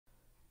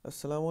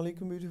Assalamu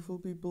alaikum, beautiful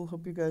people.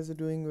 Hope you guys are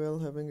doing well,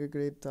 having a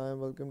great time.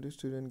 Welcome to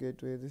Student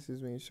Gateway. This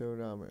is me,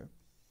 Showramer.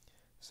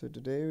 So,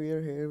 today we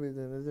are here with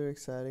another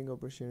exciting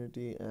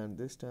opportunity, and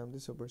this time,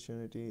 this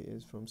opportunity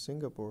is from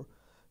Singapore.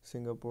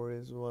 Singapore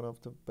is one of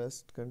the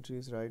best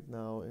countries right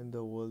now in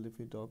the world if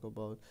you talk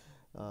about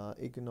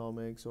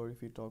economics, or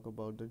if you talk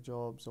about the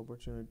jobs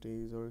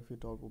opportunities, or if you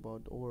talk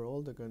about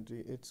overall the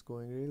country. It's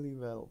going really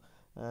well,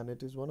 and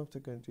it is one of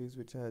the countries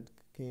which had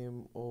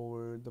came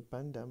over the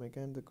pandemic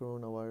and the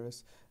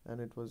coronavirus,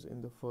 and it was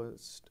in the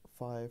first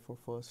 5 or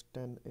first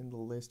 10 in the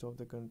list of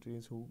the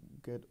countries who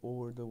get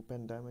over the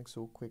pandemic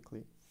so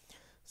quickly.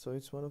 So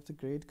it's one of the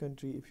great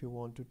country if you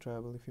want to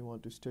travel, if you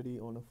want to study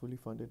on a fully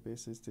funded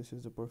basis. This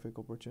is the perfect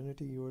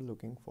opportunity you are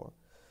looking for.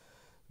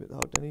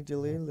 Without any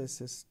delay, let's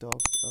just talk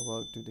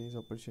about today's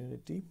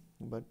opportunity.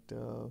 But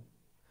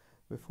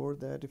before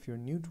that, if you're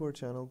new to our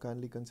channel,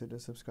 kindly consider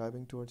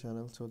subscribing to our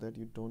channel so that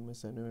you don't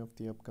miss any of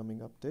the upcoming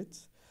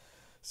updates.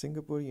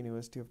 Singapore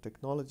University of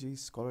Technology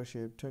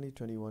Scholarship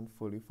 2021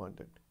 fully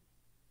funded.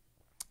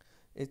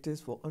 It is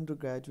for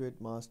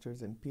undergraduate,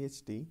 masters, and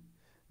PhD.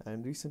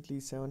 And recently,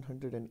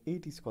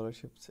 780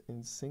 scholarships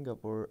in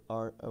Singapore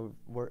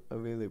were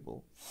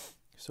available.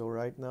 So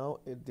right now,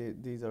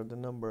 these are the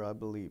number, I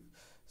believe.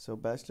 So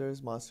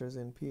bachelor's, master's,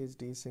 and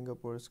PhD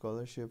Singapore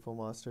scholarship for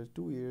masters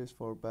 2 years,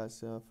 for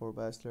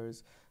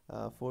bachelor's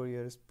 4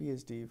 years,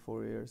 PhD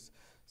 4 years.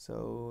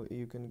 So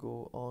you can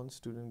go on.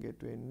 Student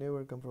Gateway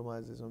never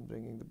compromises on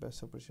bringing the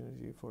best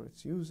opportunity for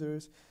its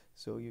users.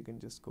 So you can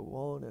just go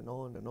on and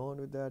on and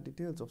on with that.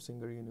 Details of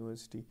Singapore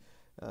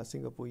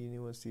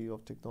University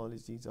of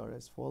Technologies are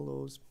as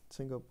follows.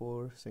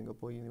 Singapore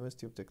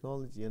University of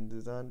Technology and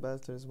Design,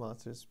 Bachelor's,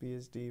 Master's,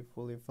 PhD,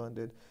 fully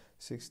funded.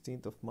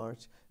 16th of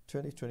March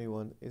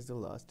 2021 is the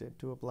last date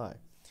to apply.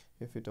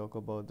 If we talk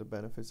about the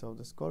benefits of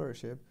the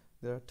scholarship,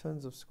 there are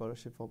tons of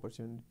scholarship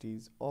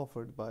opportunities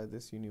offered by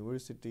this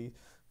university.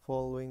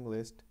 Following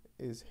list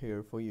is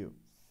here for you.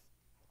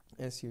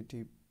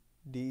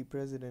 SUTD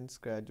President's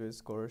Graduate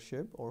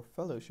Scholarship or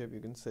Fellowship, you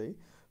can say,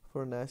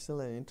 for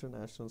national and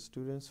international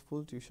students.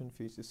 Full tuition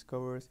fees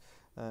covers,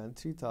 and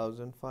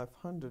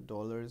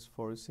 $3,500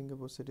 for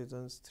Singapore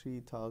citizens,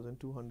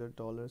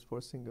 $3,200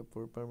 for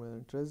Singapore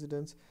permanent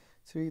residents,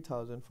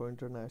 $3,000 for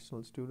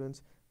international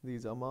students.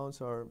 These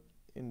amounts are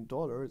in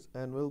dollars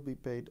and will be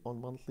paid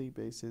on monthly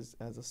basis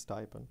as a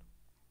stipend.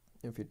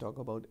 If we talk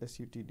about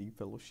SUTD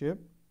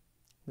Fellowship,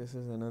 this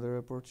is another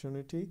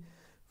opportunity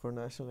for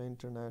national and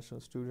international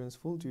students.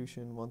 Full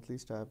tuition, monthly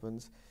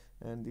stipends,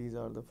 and these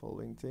are the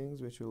following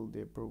things which will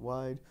they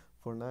provide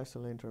for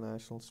national and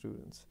international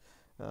students.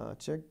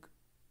 Check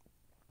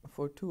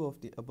for two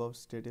of the above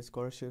stated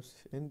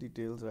scholarships in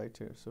details right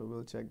here, so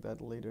we'll check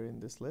that later in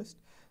this list.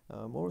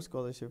 More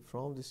scholarship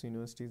from these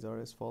universities are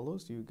as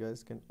follows. You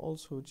guys can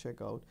also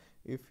check out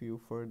if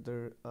you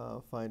further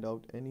find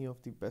out any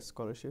of the best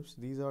scholarships.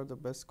 These are the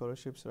best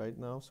scholarships right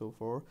now so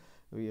far,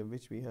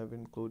 which we have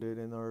included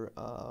in our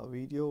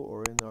video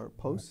or in our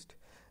post.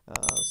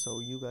 So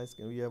you guys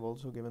we have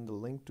also given the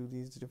link to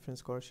these different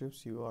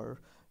scholarships.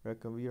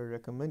 We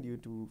recommend you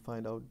to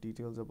find out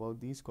details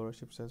about these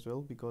scholarships as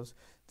well, because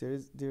there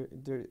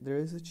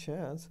is a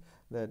chance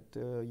that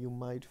you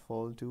might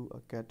fall to a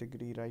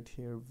category right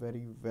here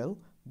very well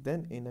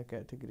than in a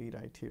category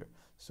right here.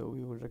 So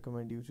we would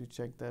recommend you to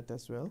check that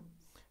as well.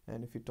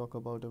 And if you talk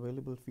about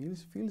available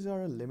fields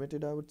are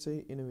limited, I would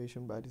say.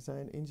 Innovation by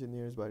design,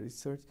 engineers by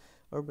research,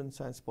 urban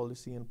science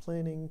policy and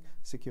planning,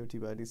 security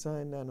by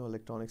design,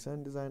 nanoelectronics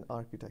and design,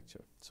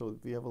 architecture. So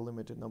we have a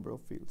limited number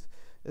of fields.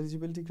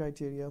 Eligibility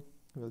criteria,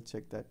 we'll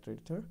check that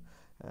later.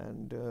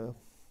 And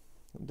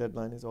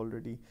deadline is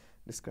already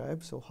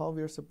described. So how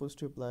we are supposed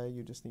to apply,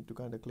 you just need to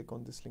kind of click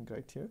on this link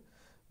right here.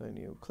 When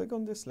you click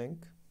on this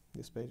link,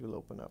 this page will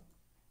open up.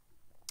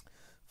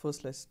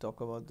 First, let's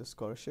talk about the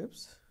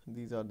scholarships.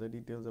 These are the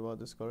details about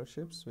the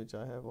scholarships, which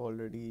I have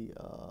already,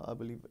 I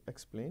believe,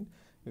 explained.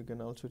 You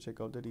can also check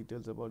out the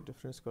details about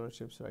different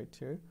scholarships right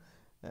here.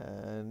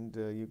 And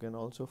you can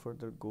also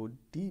further go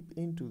deep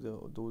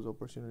into those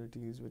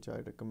opportunities, which I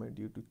recommend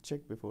you to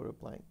check before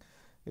applying.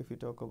 If you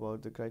talk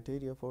about the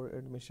criteria for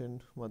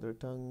admission, mother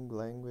tongue,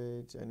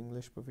 language, and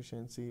English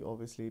proficiency,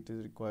 obviously it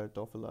is required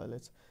TOEFL,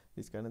 IELTS.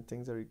 These kind of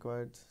things are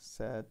required.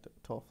 SAT,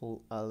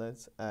 TOEFL,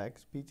 IELTS,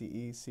 ACT,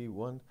 PTE,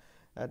 C1,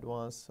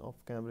 Advanced of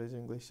Cambridge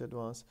English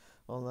Advanced,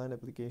 online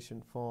application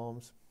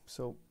forms.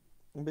 So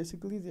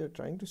basically they are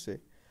trying to say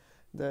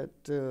that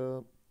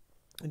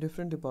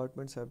different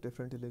departments have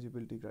different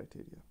eligibility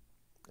criteria,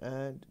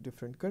 and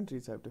different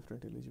countries have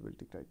different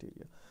eligibility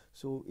criteria.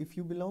 So if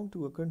you belong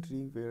to a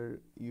country where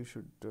you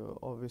should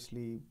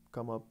obviously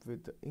come up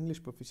with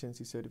English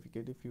proficiency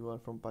certificate if you are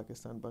from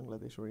Pakistan,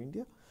 Bangladesh, or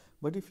India.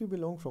 But if you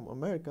belong from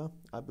America,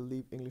 I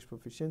believe English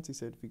proficiency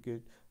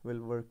certificate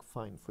will work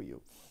fine for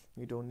you.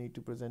 You don't need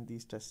to present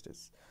these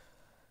tests.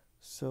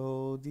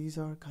 So these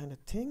are kind of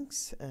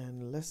things,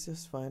 and let's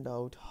just find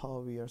out how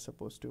we are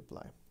supposed to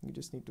apply. You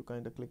just need to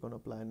kind of click on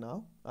apply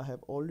now. I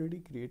have already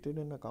created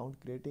an account.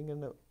 Creating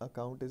an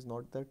account is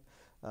not that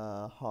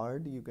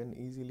hard. You can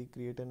easily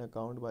create an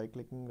account by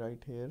clicking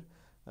right here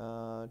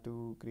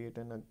to create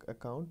an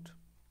account.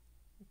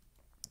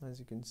 As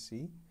you can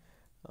see,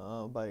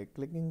 by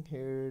clicking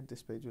here,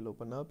 this page will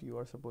open up. You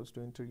are supposed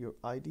to enter your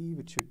ID,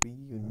 which should be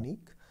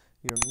unique,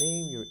 your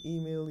name, your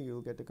email.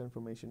 You'll get a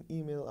confirmation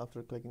email.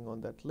 After clicking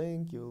on that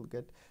link, you'll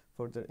get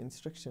further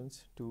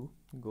instructions to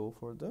go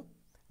for the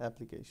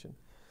application.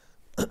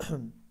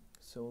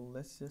 So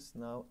let's just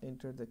now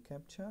enter the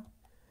captcha,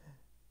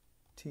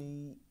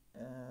 TNLDER,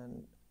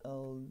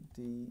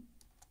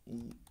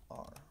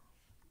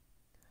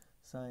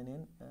 sign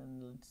in,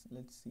 and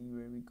let's see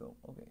where we go.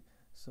 Okay,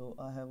 so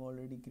I have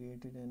already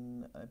created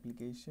an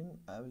application.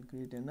 I will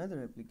create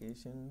another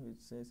application which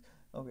says,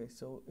 okay,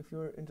 so if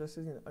you're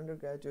interested in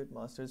undergraduate,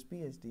 master's,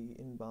 PhD,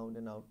 inbound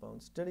and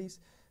outbound studies,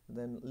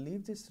 then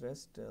leave this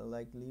rest,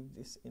 leave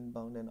this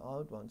inbound and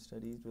outbound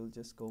studies. We'll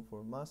just go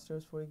for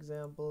master's, for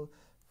example,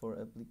 for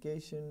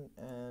application,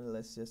 and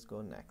let's just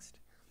go next.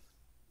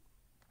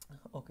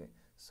 Okay,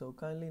 so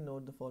kindly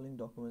note the following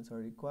documents are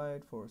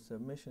required for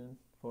submission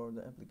for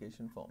the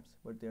application forms,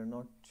 but they are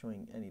not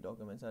showing any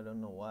documents. I don't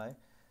know why,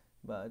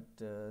 but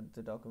the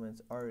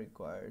documents are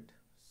required.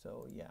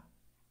 So yeah.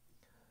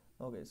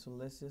 Okay, so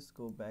let's just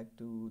go back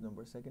to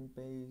number second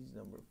page,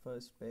 number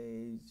first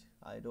page.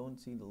 I don't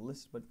see the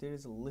list, but there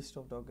is a list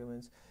of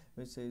documents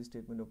which says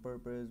statement of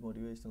purpose,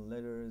 motivational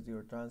letters,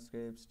 your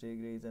transcripts, stay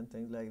grades, and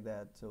things like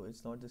that. So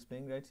it's not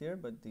displaying right here,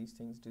 but these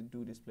things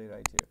do display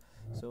right here.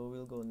 So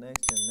we'll go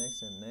next and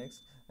next and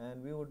next,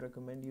 and we would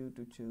recommend you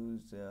to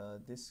choose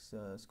this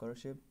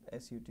scholarship,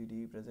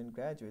 SUTD Present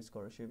Graduate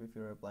Scholarship, if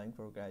you're applying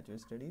for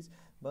graduate studies.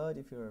 But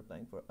if you're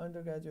applying for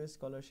undergraduate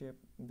scholarship,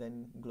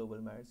 then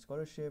Global Merit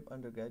Scholarship,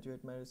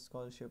 Undergraduate Merit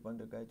Scholarship,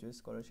 undergraduate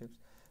scholarships.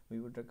 We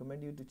would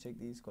recommend you to check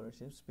these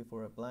scholarships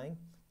before applying.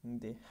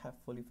 They have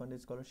fully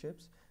funded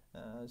scholarships,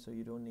 so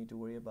you don't need to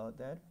worry about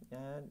that.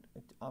 And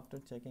after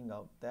checking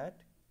out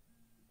that,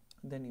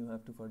 then you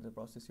have to further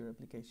process your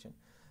application.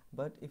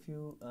 But if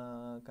you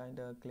kind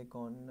of click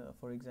on,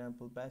 for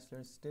example,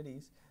 bachelor's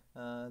studies,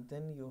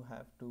 then you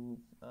have to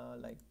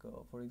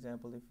for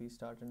example, if we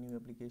start a new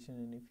application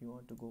and if you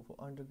want to go for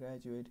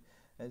undergraduate,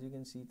 as you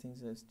can see,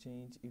 things has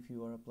changed. If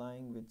you are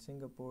applying with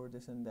Singapore,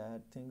 this and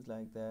that, things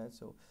like that,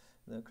 so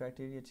the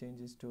criteria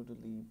changes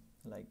totally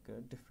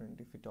different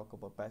if you talk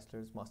about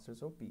bachelor's,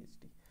 master's, or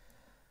PhD.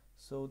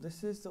 So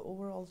this is the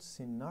overall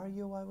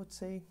scenario, I would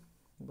say.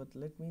 But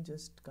let me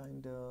just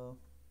kind of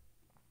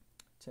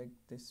check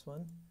this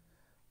one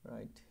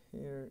right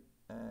here,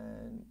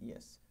 and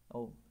yes.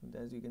 Oh,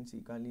 as you can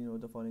see, kindly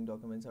note the following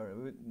documents are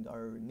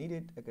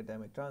needed: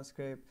 academic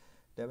transcript,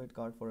 debit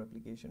card for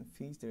application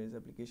fees. There is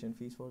application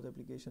fees for the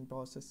application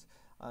process,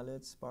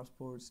 IELTS,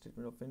 passport,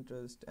 statement of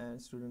interest,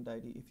 and student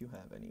ID if you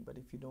have any. But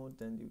if you don't,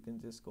 then you can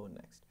just go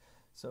next.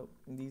 So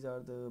these are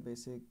the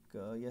basic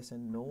yes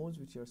and no's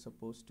which you're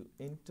supposed to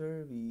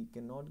enter. We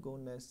cannot go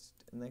next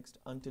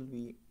until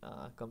we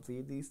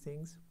complete these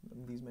things,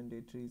 these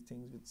mandatory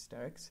things with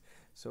StackRx.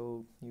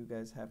 So you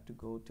guys have to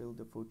go till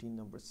the 14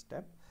 number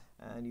step,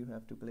 and you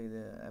have to pay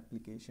the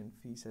application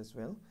fees as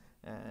well,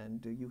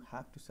 and you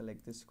have to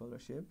select this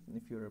scholarship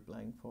if you're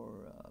applying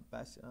for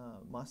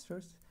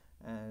masters,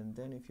 and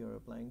then if you're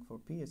applying for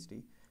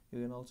PhD, you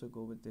can also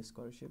go with this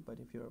scholarship. But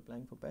if you're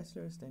applying for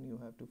bachelor's, then you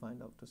have to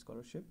find out the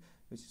scholarship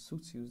which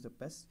suits you the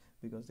best,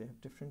 because they have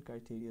different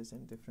criteria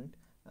and different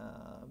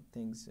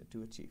things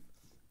to achieve.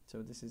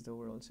 So this is the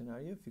overall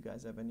scenario. If you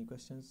guys have any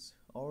questions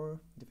or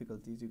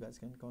difficulties, you guys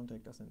can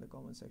contact us in the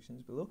comment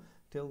sections below.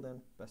 Till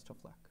then, best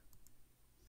of luck.